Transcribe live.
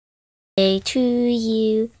Day to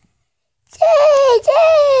you.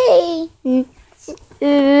 Day.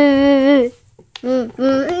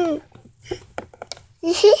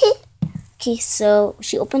 Okay, so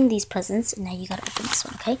she opened these presents, and now you gotta open this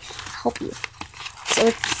one, okay? I'll help you. So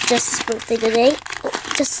it's Jess's birthday today. Oh,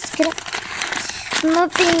 just get up. I'm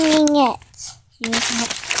opening it. You need some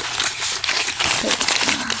help? Okay.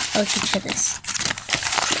 Oh, take care of this.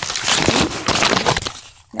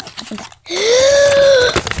 No, open that.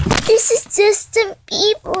 This is Justin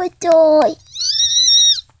Bieber toy.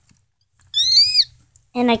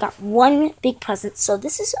 And I got one big present. So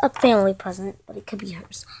this is a family present, but it could be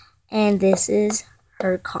hers. And this is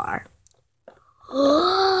her car.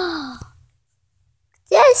 Oh,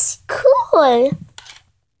 that's cool.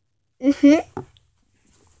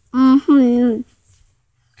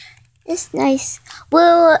 It's nice.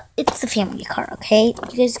 Well, it's a family car, okay?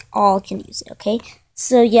 You guys all can use it, okay?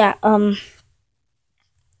 So yeah, but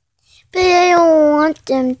I don't want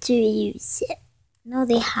them to use it. No,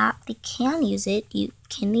 they can use it.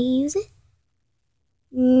 Can they use it?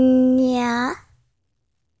 Yeah.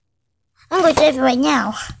 I'm going to drive it right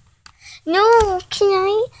now. No, can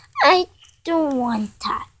I? I don't want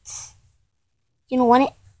that. You don't want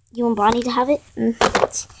it? You want Bonnie to have it?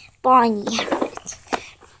 Bonnie, have it.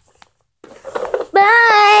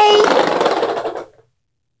 Bye!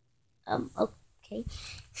 Okay.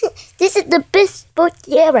 This is the best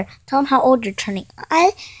birthday ever. Tell them how old you're turning.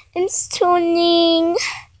 I am turning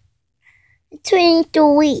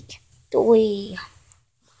 23. 3.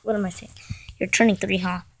 What am I saying? You're turning 3,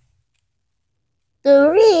 huh?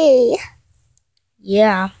 3.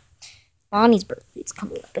 Yeah. Bonnie's birthday is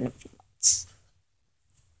coming up in a few months.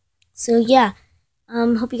 So yeah.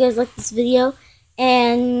 Hope you guys like this video.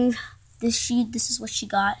 And this is what she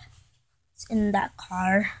got. It's in that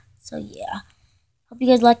car. So yeah. Hope you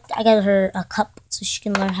guys liked. I got her a cup so she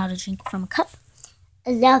can learn how to drink from a cup.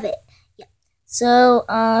 I love it. Yeah. So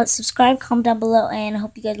subscribe, comment down below, and I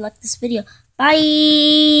hope you guys like this video. Bye.